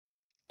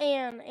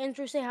And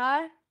Andrew, say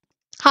hi.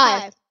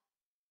 Hi.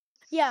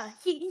 Yeah,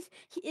 he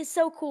is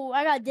so cool.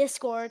 I got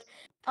Discord.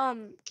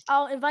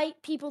 I'll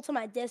invite people to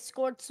my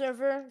Discord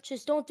server.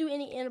 Just don't do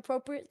any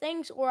inappropriate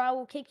things, or I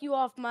will kick you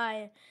off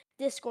my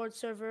Discord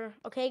server.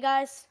 Okay,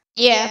 guys?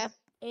 Yeah.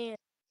 And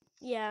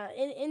yeah,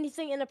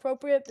 anything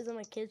inappropriate is on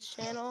my kids'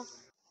 channel.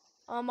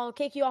 I'll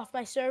kick you off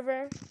my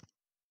server,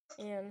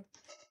 and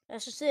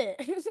that's just it.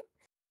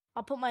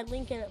 I'll put my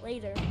link in it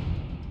later,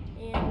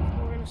 and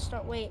we're gonna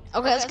start. Wait.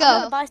 Okay, let's I'm go.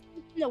 gonna buy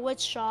something in the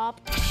witch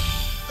shop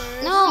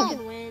first. No. You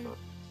can win.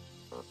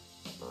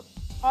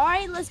 All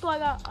right, let's go. I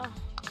got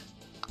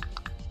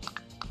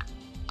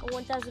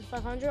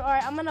 1,500. All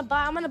right, I'm gonna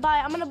buy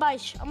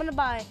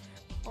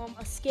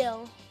a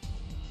skill.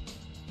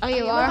 Oh,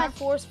 you I'm are? gonna buy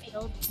force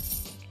field.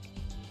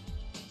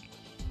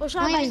 Or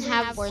should I I don't even buy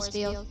have force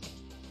field.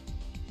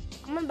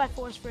 I'm gonna buy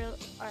force field.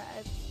 All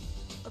right,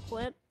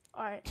 equip.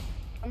 All right,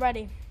 I'm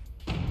ready.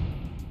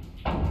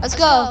 Let's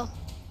go.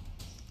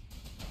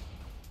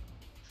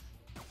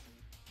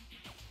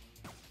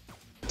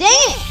 Dang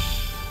it!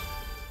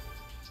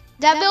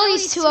 That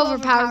ability's too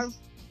overpowered.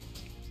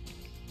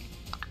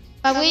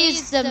 But we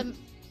use the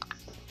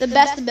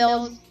best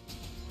ability.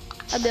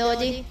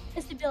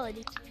 It's the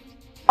ability.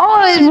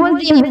 Oh, it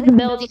was the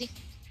invisibility.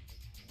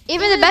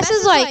 Even the best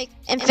is like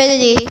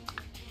infinity.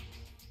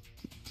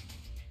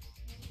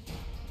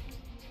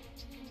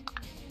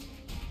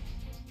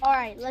 All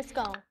right, let's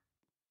go.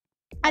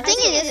 I think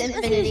it is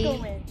infinity.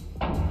 Let's win.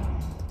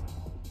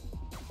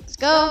 Let's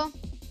go.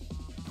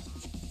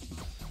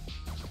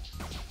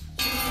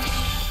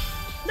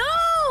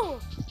 No!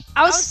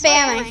 I was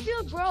spamming. I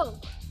feel broke.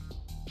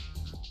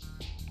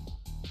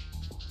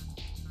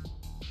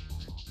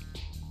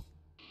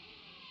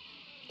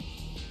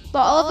 But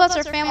all of us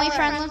are family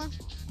friendly.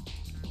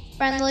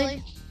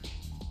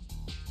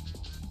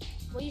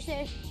 What do you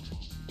say?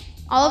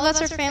 All of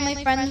us are family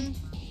friendly.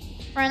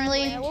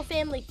 Yeah, we're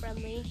family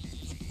friendly.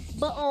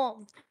 But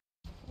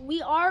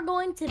we are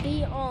going to be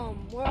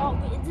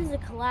this is a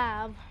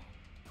collab.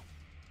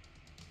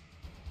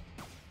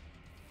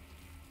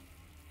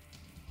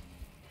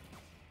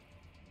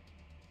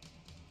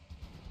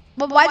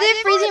 But why did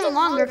it freeze even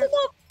longer?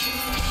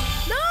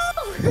 No!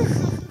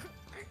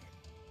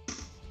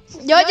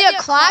 You wanna do a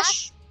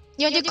clash?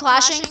 You wanna do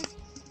clashing?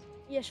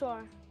 Yeah,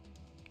 sure.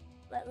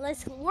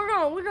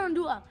 We're gonna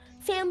do a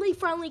family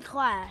friendly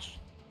clash.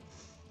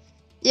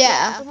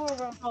 Yeah. We're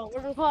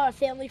gonna call it a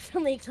family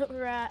friendly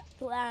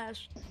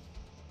clash.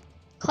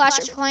 Clash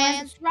of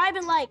Clans. Subscribe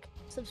and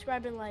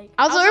like.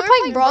 I was already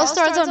playing Brawl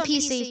Stars on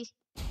PC.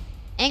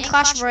 And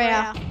Clash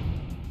Royale.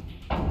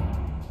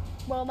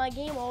 Well, my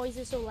game always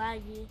is so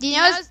laggy. Do you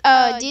know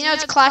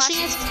what clashing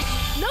is?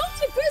 No,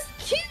 I pressed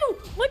Q.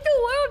 What the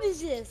world is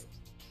this?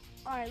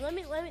 All right, let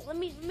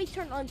me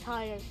turn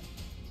untired.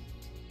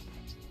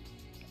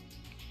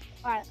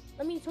 All right,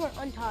 let me turn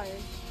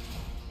untired.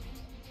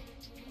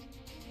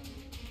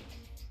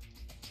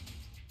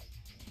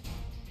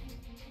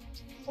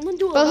 I'm gonna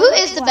do a. But who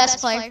is the best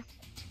player?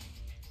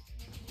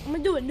 I'm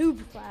gonna do a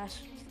noob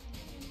clash.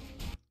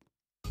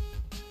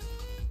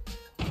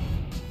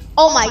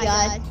 Oh my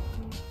god.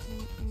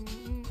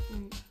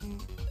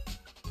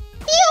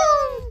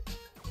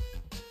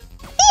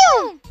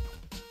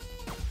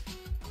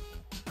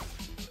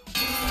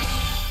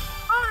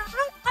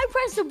 I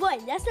pressed the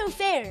button. That's not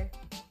fair.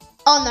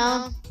 Oh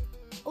no.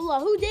 Hola,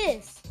 who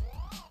this?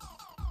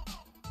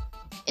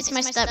 It's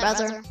my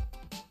stepbrother.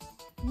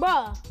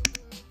 Bruh.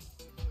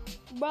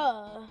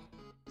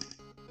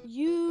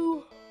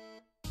 You.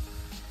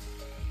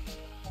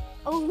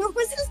 Oh, what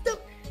was this?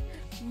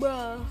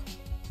 Bruh.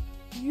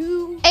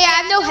 You. Hey, I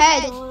have no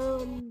head.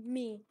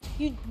 Me.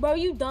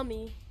 You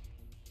dummy.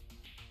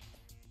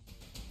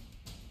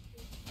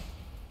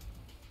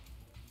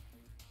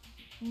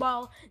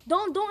 Bro,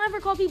 don't ever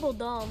call people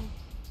dumb.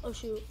 Oh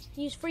shoot,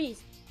 he's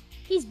freeze.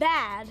 He's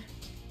bad.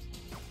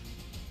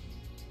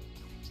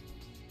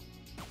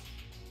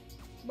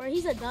 Bro,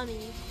 he's a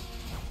dummy.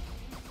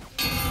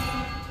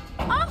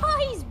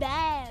 Oh, he's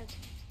bad.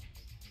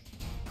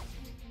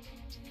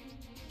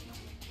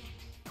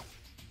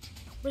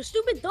 Bro,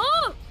 stupid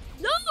dog.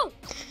 No.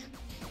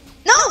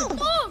 No.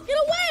 Dog, get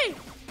away.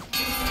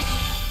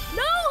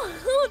 No,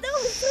 that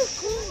was so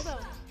cool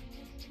though.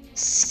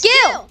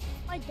 Skill.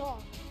 My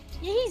dog.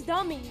 Yeah, he's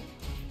dummy.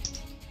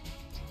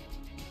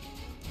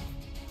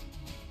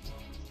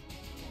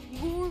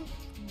 You're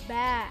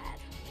bad.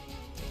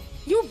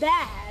 You're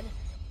bad.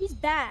 He's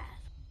bad.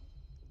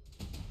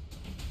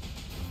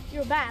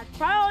 You're bad.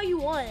 Cry all you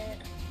want.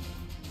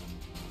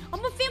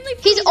 I'm a family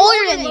friend. He's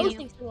older than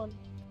you.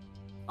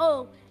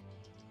 Oh.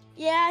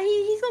 Yeah,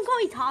 he's gonna call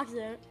me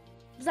toxic.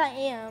 Because I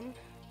am.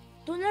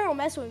 Don't ever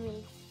mess with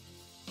me.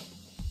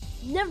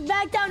 Never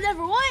back down,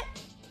 never what?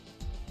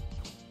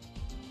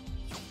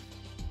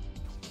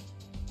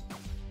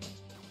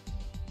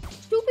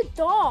 Stupid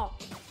dog.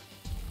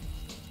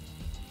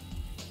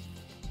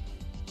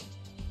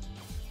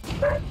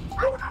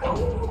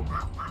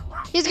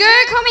 He's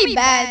gonna call me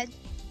bad.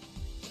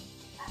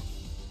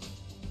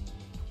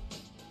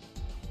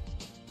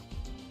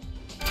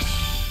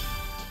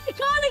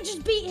 I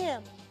just beat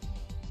him.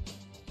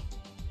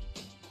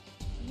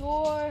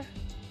 You're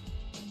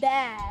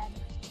bad.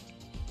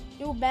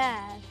 You're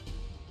bad.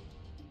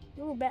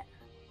 You're bad.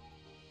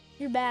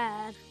 You're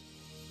bad.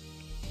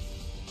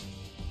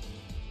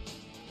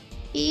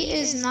 He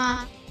is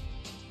not.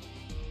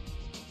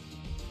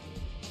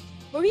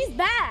 Bro, he's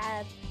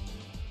bad.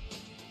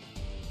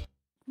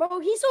 Bro,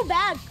 he's so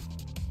bad.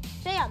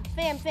 Fam.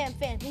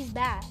 He's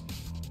bad.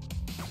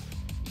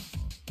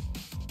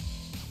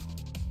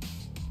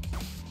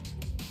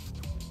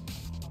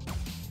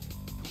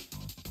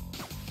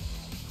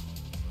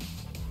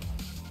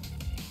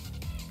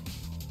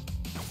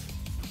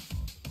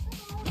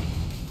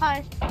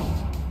 Hi.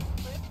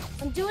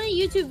 I'm doing a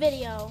YouTube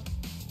video.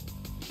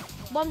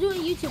 Well, I'm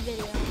doing a YouTube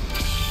video.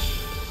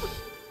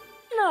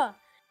 No.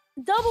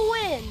 Double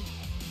win.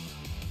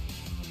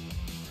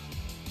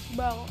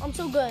 Bro, I'm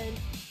so good.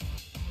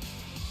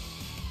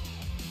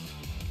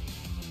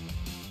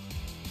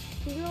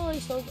 He's really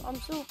so. I'm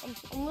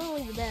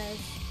literally the best.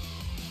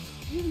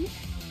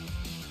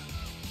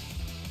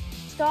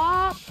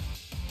 Stop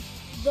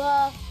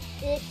the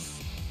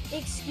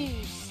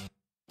excuse.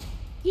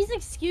 He's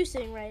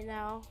excusing right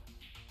now.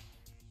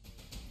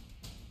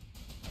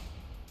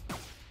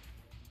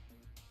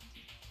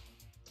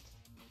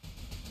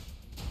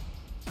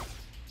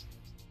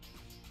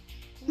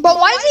 But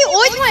why does he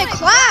always want to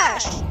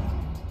clash?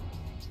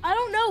 I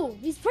don't know.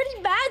 He's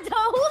pretty bad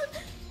though.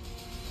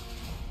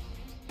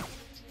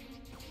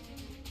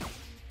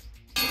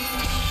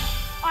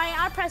 Alright,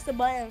 I pressed the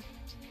button.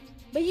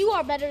 But you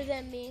are better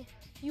than me.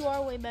 You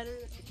are way better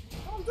than me.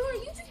 Oh, I'm doing a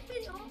YouTube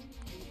video.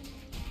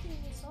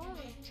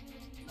 Sorry.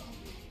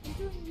 I'm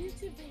doing a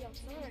YouTube video.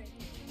 Sorry.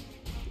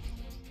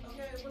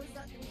 Okay, what does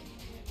that mean?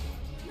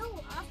 No,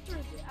 after the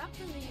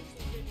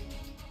YouTube video.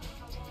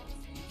 How long is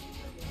the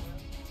YouTube video?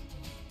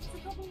 It's a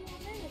couple more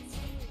minutes.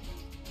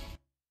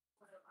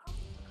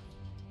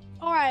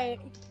 Alright.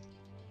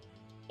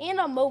 And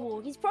I'm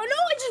mobile. He's pro. No,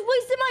 I just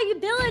wasted my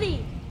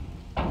ability.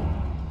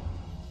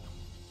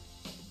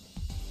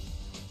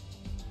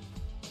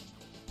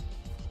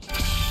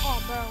 Oh,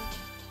 bro.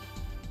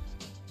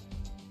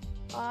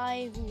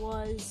 I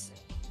was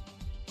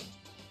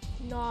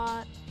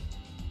not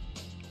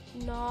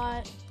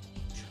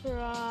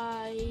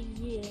trying.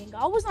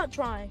 I was not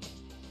trying.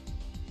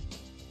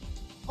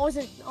 I was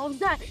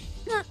not.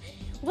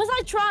 Was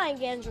I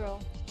trying, Andrew?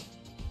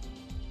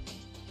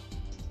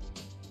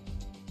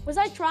 Was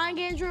I trying,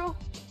 Andrew?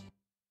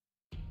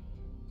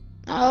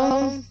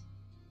 No,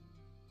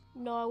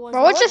 I wasn't.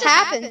 bro, what just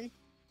happened?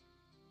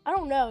 I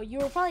don't know. You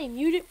were probably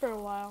muted for a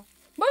while.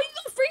 Bro, you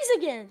gonna freeze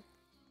again.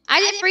 I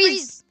didn't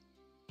freeze.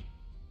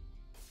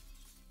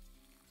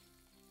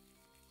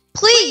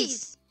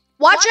 Please,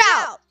 watch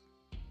out.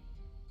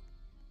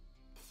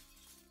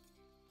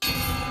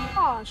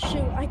 Oh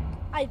shoot!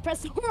 I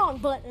pressed the wrong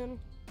button.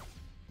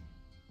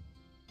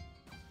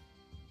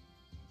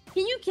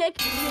 Can you kick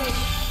your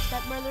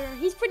stepbrother?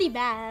 He's pretty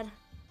bad.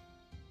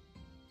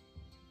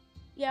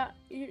 Yeah,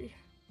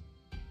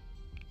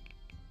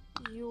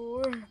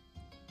 you're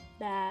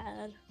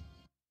bad.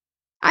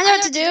 I know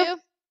what to do.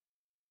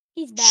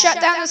 He's bad. Shut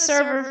down the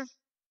server.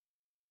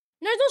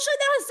 No, don't shut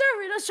down the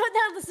server. Don't shut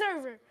down the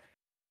server.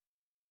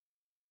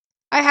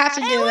 I have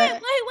to do wait, it.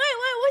 Wait,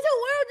 what the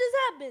world just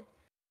happened?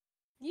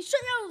 You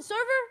shut down the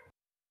server?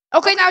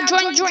 Okay, now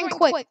join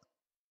quick.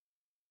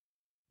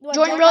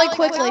 Join really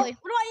quickly.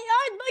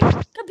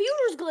 My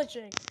computer's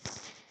glitching.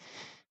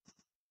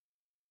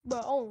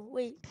 Bro, oh,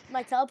 wait.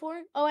 My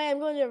teleport? Oh, wait, I'm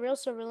going to a real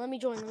server. Let me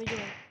join.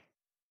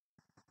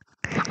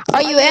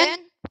 Are you in?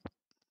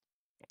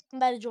 I'm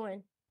about to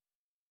join.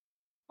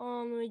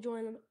 Let me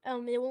join.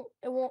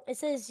 It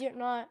says you're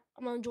not.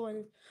 I'm gonna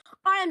join.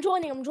 Alright, I'm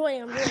joining.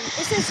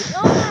 It says,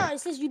 oh no, it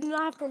says you do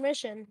not have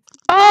permission.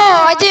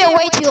 Oh, I did it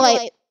way too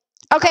late.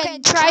 Okay,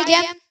 try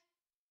again.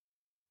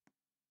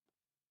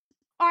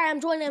 Alright, I'm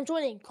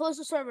joining. Close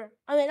the server.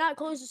 I mean, not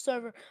close the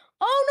server.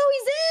 Oh no,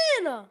 he's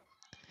in.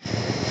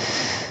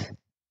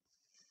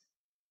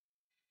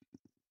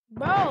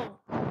 Bro,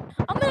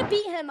 I'm gonna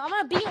beat him.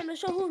 To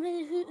show him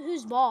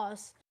who's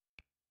boss.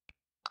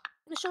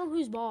 I'm gonna show him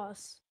who's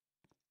boss.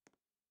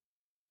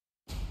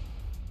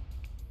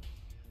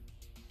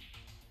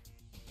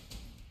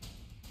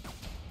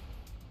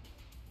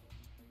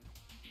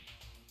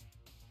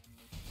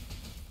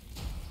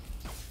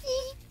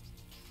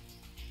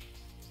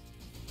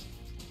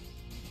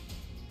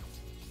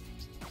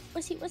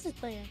 What's his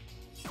plan?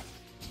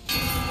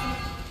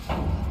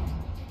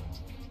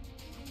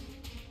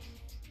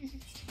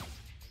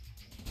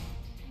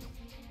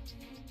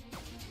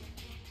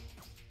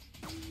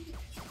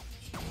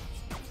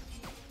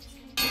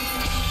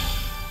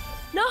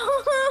 No!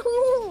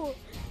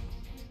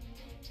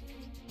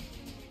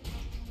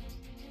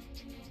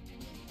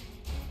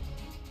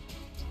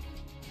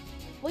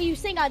 What, you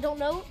saying I don't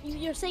know?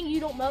 You're saying you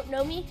don't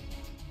know me?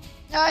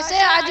 No, I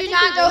said I do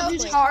not know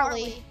who's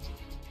Harley.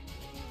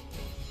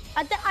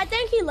 I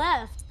think he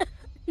left.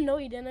 No,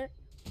 he didn't.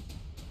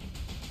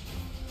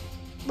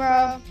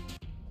 Bro.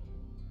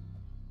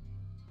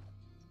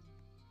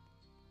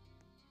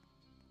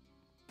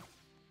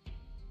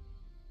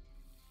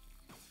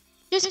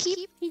 Just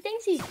keep. He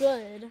thinks he's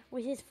good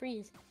with his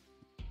freeze.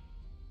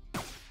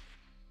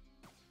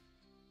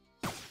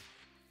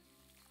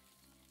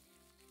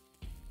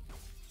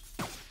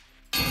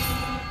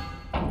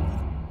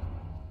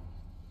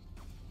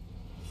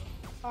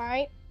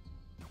 Alright.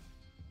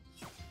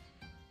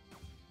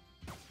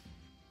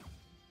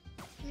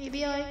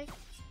 Maybe like.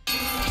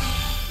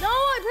 No,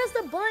 I pressed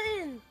the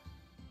button.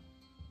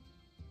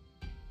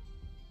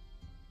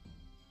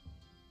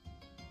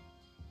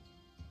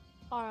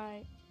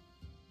 Alright.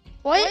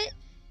 What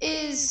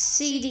is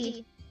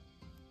CD?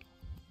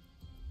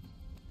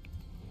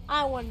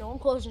 I want to know. I'm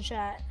closing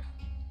chat.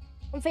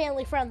 I'm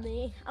family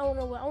friendly. I don't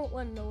know what. I don't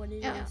want to know what it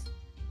is. Yeah.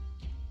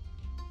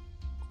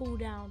 Cool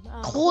down.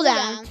 Cool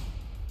down.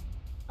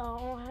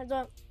 Oh, I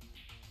don't.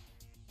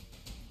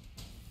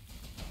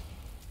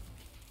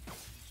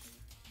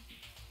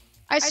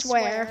 I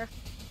swear.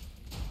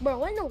 Bro,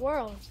 what in the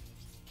world?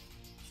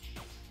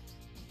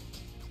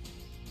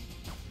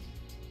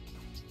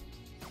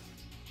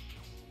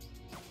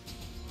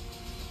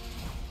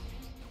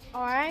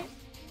 Alright.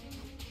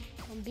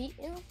 I'm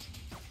beating you.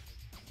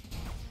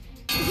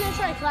 He's gonna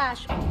try to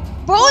clash.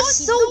 Bro, it's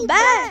He's so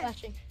bad.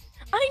 clashing.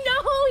 I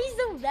know, he's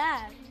so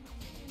bad.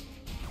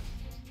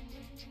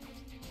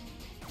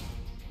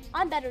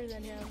 I'm better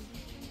than him.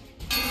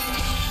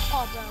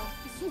 Oh, bro.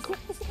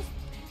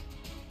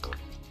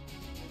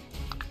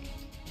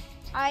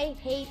 I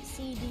hate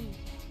CD.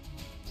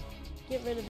 Get rid of it.